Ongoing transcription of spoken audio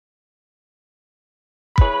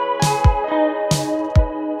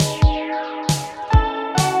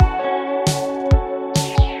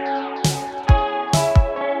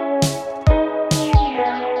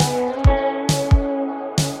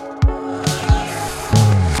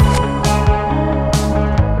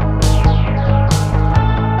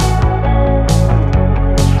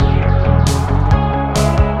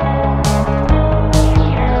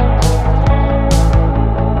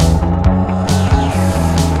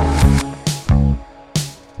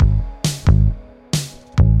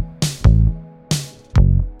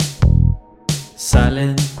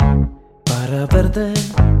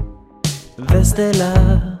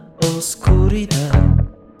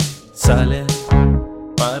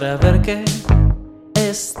para ver qué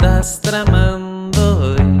estás tramando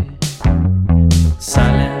hoy.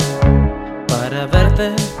 Salen para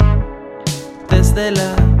verte desde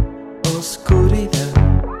la oscuridad.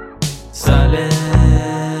 Salen,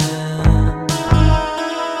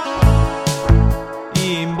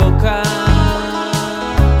 invocan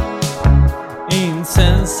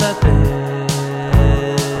insensatez,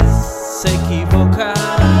 se equivocan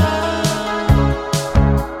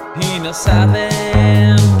y no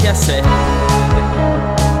saben qué hacer.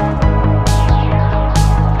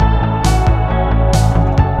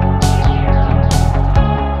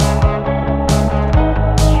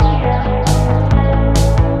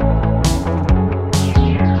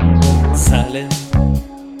 Salen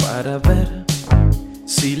para ver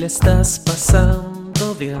si le estás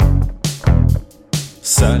pasando bien.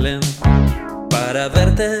 Salen para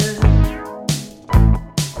verte.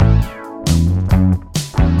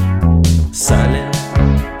 Salen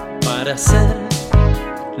para hacer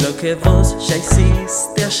lo que vos ya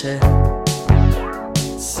hiciste ayer.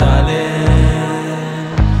 Salen,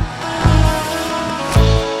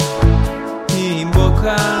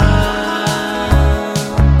 invocan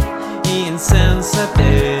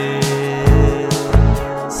insensatez,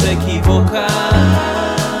 se equivocan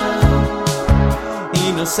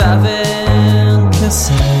y no saben qué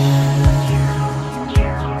hacer.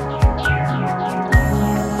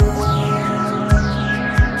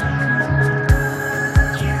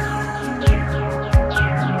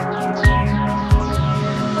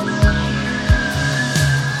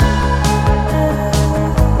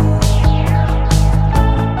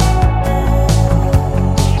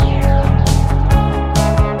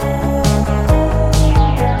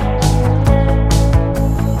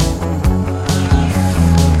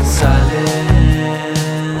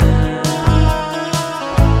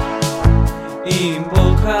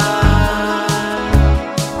 Invocar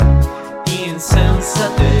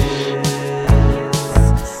insensatez,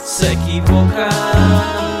 se equivoca